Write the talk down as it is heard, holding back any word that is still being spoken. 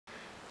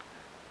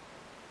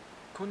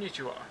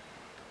Konnichiwa.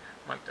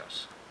 Like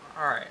this.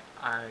 Alright,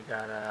 I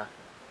got a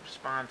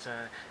response.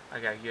 I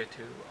got yet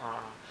to.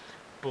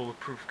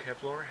 Bulletproof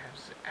Kevlar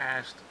has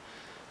asked,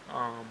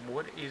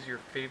 what is your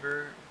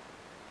favorite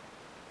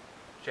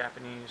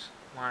Japanese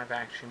live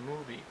action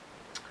movie?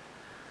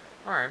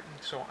 Alright,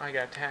 so I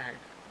got tagged.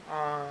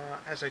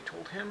 As I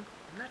told him,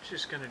 I'm not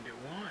just gonna do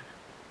one.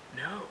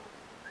 No.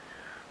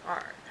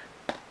 Alright.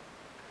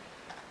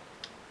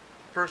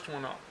 First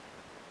one up.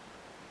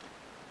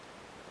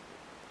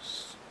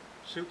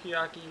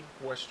 Sukiyaki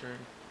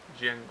Western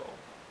Django.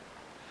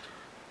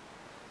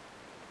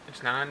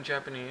 It's not in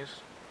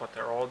Japanese, but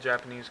they're all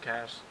Japanese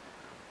casts.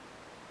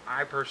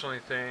 I personally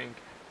think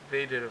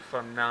they did a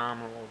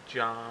phenomenal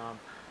job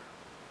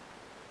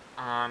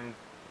on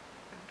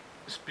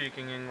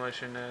speaking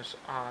English in this.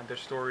 The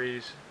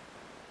story's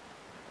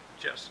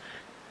just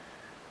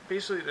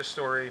basically the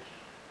story.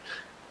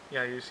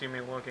 Yeah, you see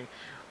me looking.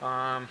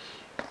 I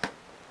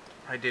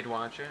did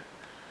watch it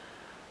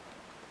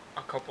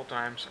a couple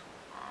times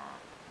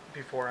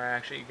before I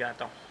actually got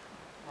the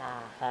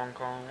Hong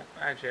Kong.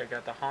 Actually, I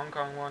got the Hong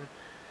Kong one.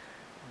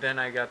 Then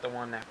I got the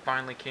one that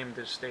finally came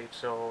to the States,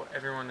 so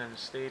everyone in the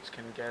States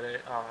can get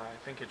it. I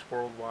think it's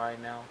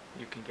worldwide now.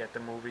 You can get the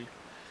movie.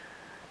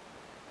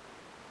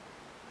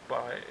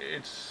 But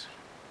it's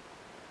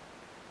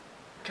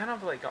kind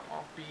of like an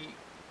offbeat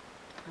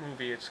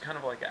movie. It's kind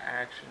of like an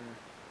action.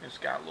 It's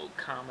got a little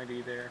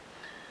comedy there.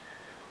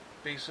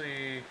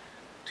 Basically,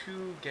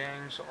 two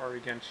gangs are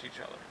against each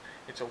other.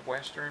 It's a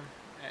Western.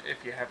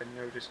 If you haven't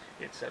noticed,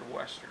 it said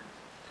Western.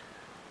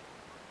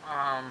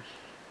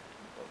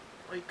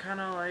 Like kind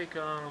of like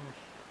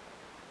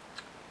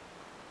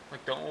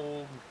the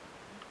old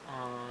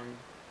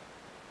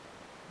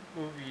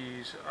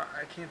movies.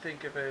 I can't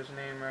think of his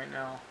name right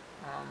now.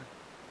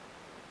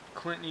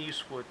 Clint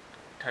Eastwood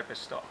type of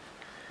stuff.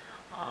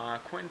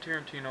 Quentin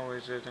Tarantino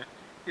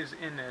is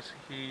in this.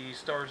 He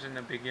stars in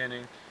the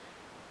beginning.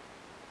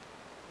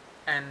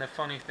 And the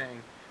funny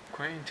thing,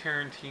 Quentin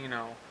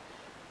Tarantino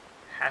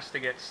has to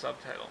get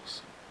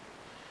subtitles.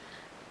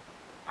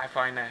 I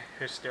find that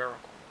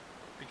hysterical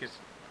because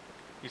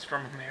he's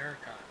from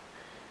America,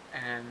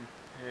 and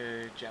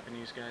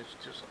Japanese guys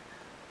just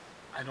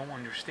like, I don't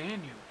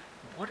understand you.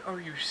 What are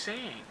you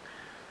saying?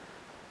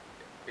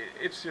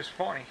 It's just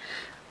funny.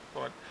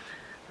 But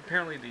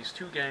apparently these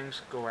two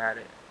gangs go at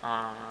it,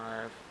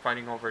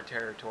 fighting over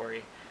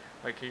territory,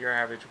 like your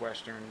average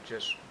Western,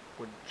 just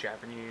with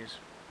Japanese,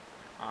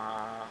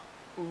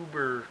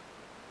 uber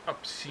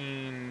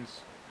obscene,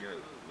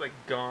 like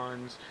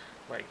guns,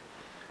 like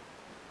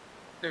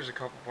there's a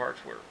couple parts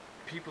where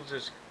people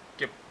just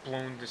get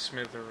blown to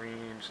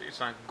smithereens. It's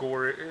not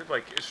gory,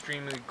 like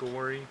extremely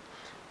gory,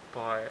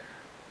 but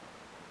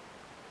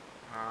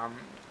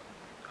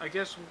I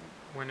guess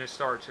when it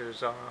starts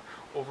is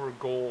over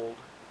gold,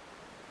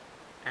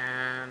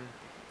 and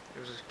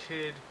there was this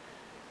kid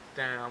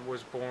that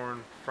was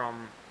born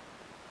from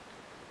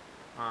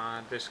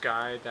this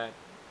guy that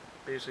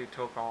basically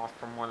took off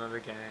from one of the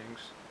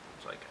gangs.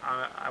 It's like,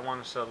 I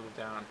want to settle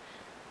down.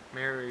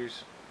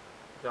 Marries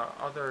the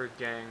other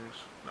gang's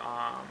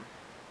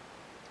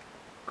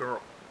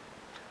girl.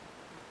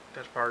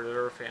 That's part of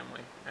their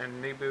family.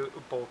 And they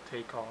both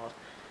take off.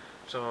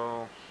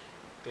 So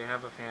they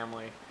have a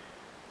family.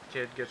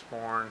 Kid gets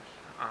born.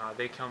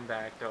 They come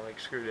back. They're like,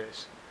 screw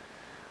this.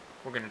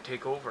 We're going to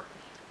take over.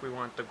 We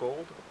want the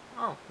gold.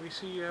 Oh, we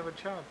see you have a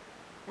child.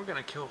 We're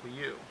going to kill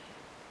you.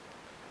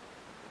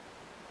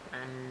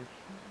 And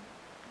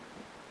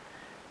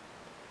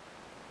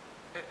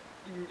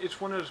it's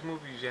one of those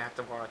movies you have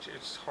to watch.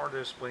 It's hard to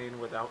explain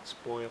without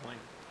spoiling.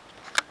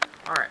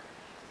 Alright,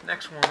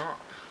 next one up.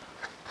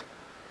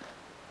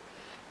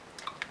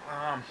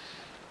 Right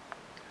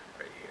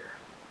here.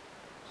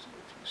 See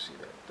if you see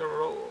that.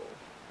 Dororo.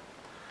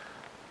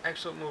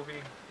 Excellent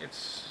movie.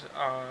 It's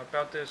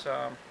about this.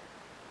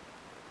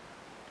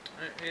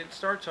 It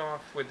starts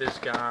off with this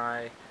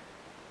guy.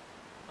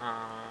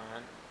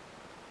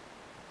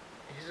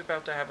 He's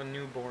about to have a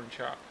newborn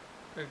child.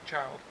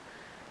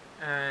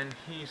 And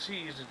he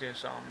sees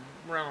this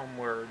realm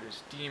where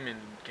this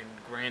demon can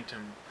grant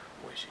him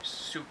wishes,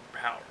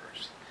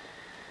 superpowers.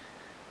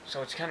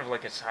 So it's kind of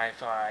like a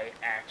sci-fi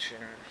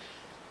action,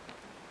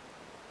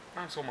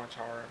 not so much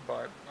horror,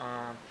 but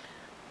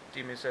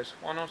demon says,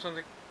 "Want to know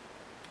something?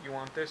 You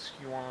want this?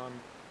 You want to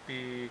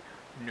be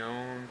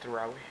known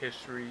throughout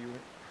history?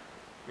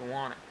 You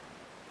want it?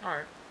 All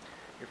right.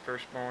 Your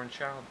firstborn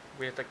child.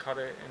 We have to cut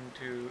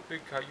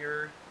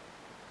your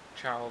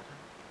child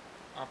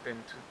up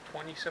into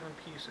 27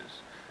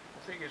 pieces. I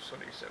think it's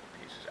 27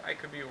 pieces. I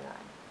could be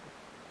wrong.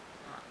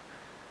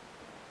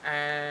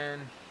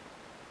 And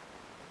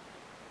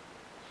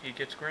he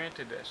gets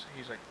granted this.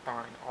 He's like,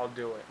 fine, I'll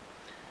do it.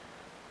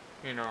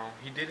 You know,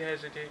 he did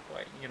hesitate,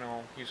 but, you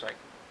know, he's like,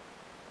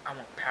 I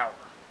want power.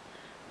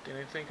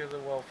 Didn't think of the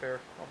welfare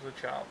of the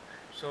child.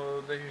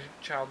 So the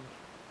child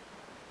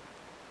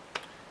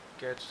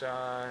gets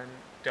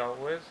dealt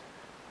with,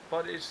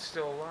 but is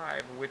still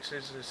alive, which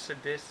is the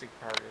sadistic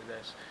part of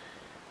this.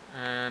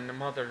 And the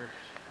mother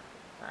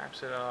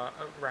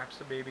wraps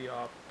the baby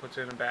up, puts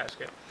it in a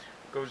basket,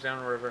 goes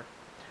down the river,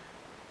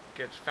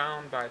 gets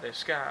found by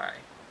this guy.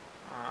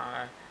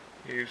 Uh,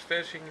 he's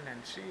fishing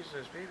and sees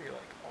this baby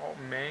like all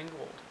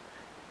mangled,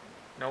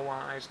 no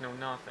eyes, no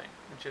nothing,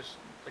 just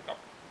like a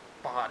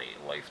body,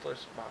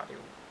 lifeless body,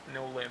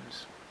 no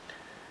limbs.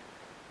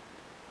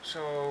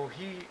 So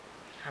he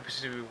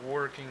happens to be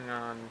working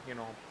on,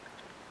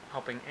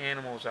 helping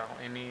animals out,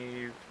 and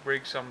he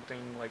rigs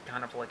something like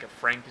kind of like a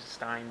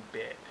Frankenstein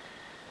bit,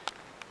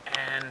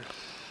 and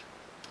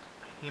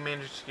he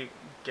managed to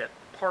get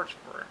parts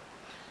for it.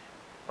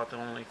 But the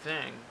only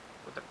thing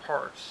with the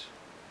parts,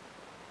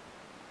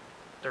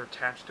 they're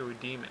attached to a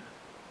demon.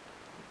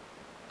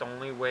 The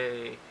only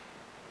way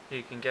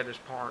he can get his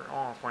part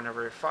off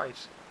whenever he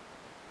fights,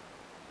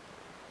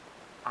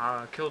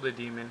 kill the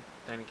demon,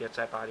 then he gets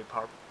that body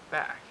part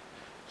back.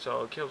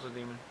 So it kills the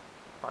demon,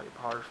 body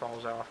part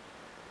falls off.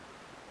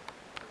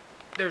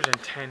 There's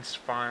intense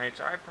fights.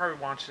 I probably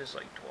watched this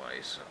like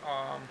twice.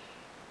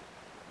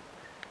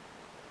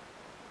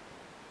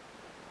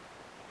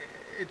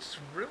 It's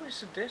really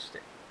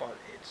sadistic, but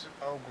it's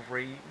a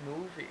great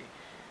movie.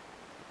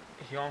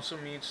 He also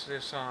meets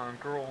this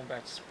girl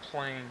that's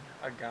playing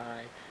a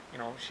guy.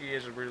 She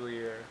is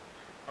really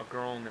a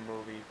girl in the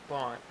movie,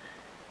 but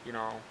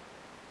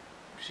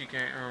she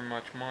can't earn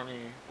much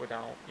money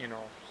without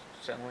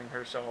settling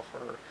herself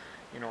or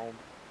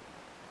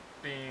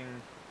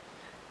being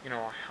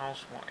a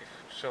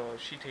housewife. So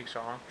she takes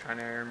off trying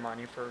to earn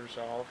money for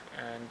herself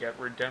and get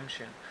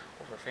redemption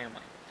over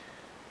family.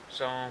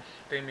 So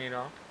they meet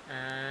up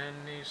and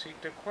they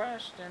seek the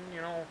quest, and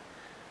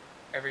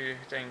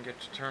everything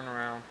gets turned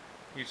around.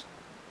 He's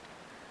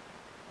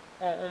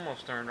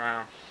almost turned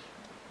around.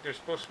 There's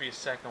supposed to be a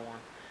second one.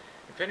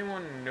 If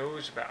anyone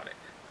knows about it,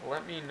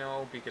 let me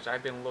know, because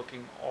I've been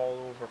looking all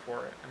over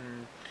for it.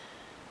 And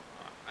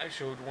I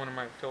showed one of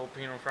my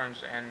Filipino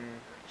friends,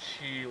 and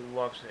she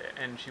loves it,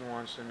 and she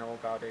wants to know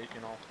about it,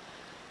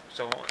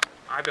 So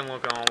I've been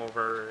looking all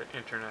over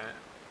internet,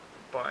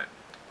 but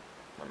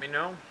let me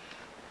know.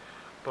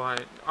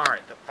 But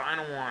alright, the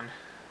final one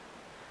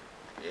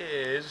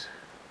is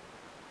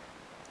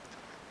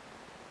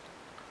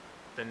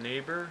The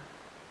Neighbor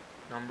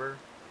number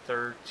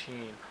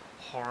 13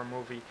 horror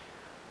movie.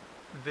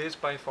 This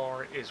by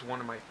far is one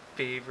of my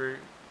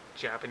favorite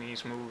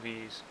Japanese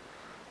movies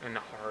in the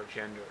horror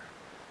genre,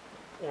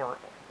 or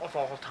of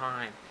all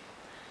time.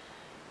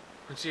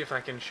 Let's see if I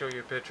can show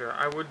you a picture.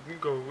 I would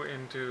go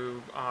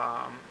into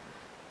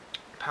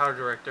Power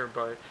Director,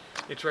 but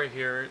it's right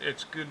here.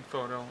 It's good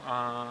photo.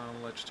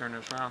 Let's turn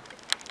this around.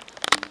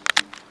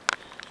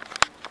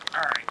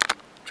 Alright,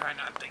 try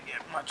not to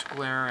get much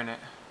glare in it.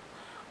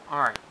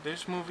 Alright,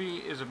 this movie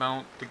is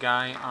about the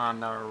guy on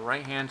the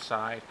right hand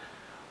side.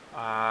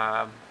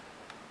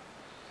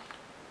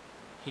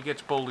 He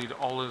gets bullied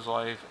all his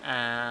life,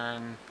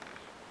 and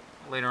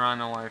later on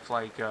in life,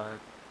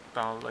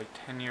 about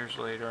 10 years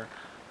later,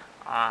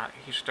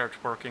 he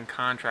starts working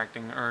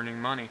contracting, earning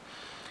money.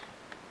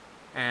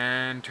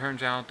 And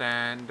turns out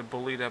that the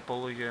bully that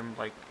bullied him,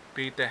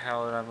 beat the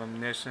hell out of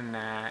him, this and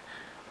that,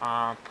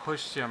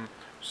 pushed him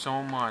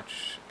so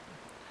much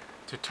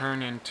to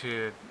turn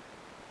into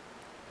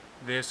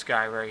this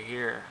guy right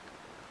here,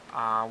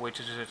 which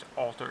is his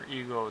alter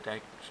ego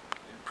that's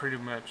pretty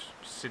much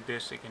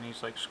sadistic, and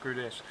he's like, screw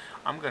this,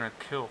 I'm gonna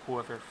kill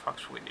whoever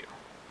fucks with you.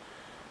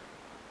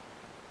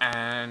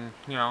 And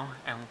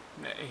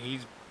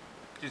he's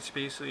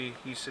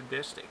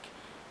sadistic.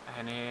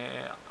 And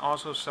it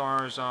also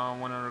stars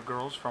one of the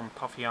girls from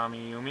Puffy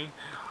Ami Yumi.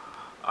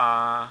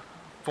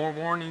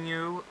 Forewarning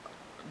you,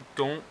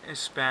 don't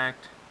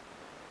expect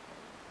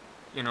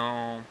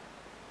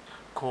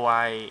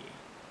kawaii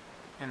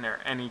in there,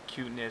 any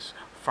cuteness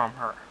from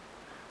her.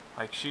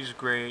 She's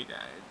great.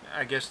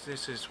 I guess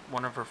this is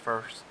one of her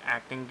first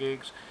acting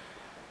gigs,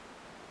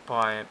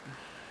 but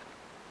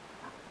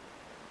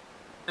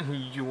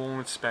you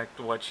won't expect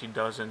what she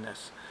does in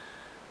this.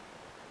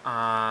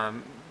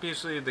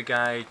 Basically, the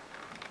guy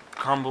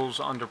crumbles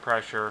under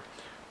pressure,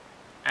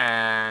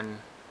 and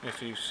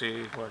if you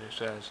see what it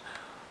says,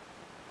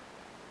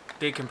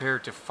 they compare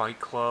it to Fight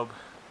Club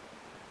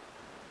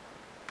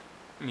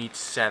meets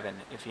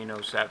Seven, if you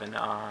know Seven.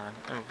 A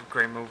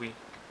great movie.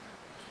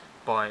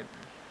 But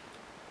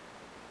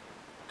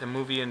the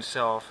movie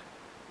itself,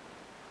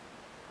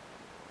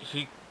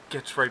 he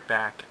gets right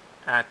back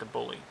at the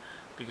bully,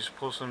 because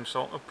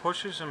it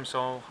pushes him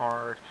so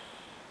hard.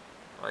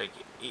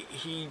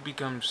 He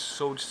becomes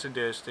so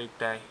sadistic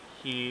that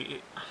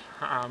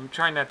I'm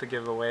trying not to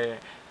give away.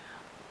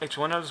 It's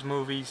one of those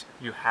movies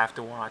you have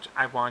to watch.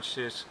 I watched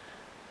this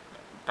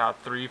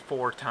about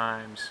 3-4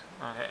 times.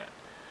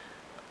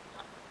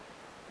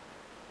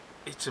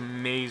 It's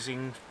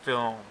amazing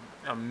film.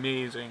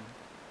 Amazing.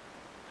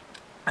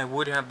 I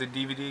would have the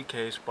DVD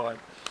case, but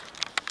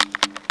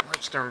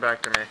let's turn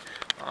back to me.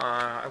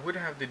 I would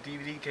have the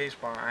DVD case,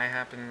 but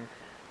I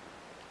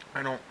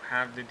don't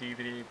have the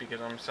DVD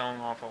because I'm selling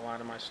off a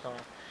lot of my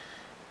stuff.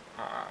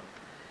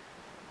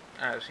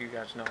 As you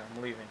guys know,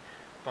 I'm leaving.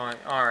 But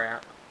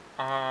alright,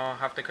 I'll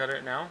have to cut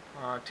it now.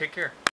 Take care.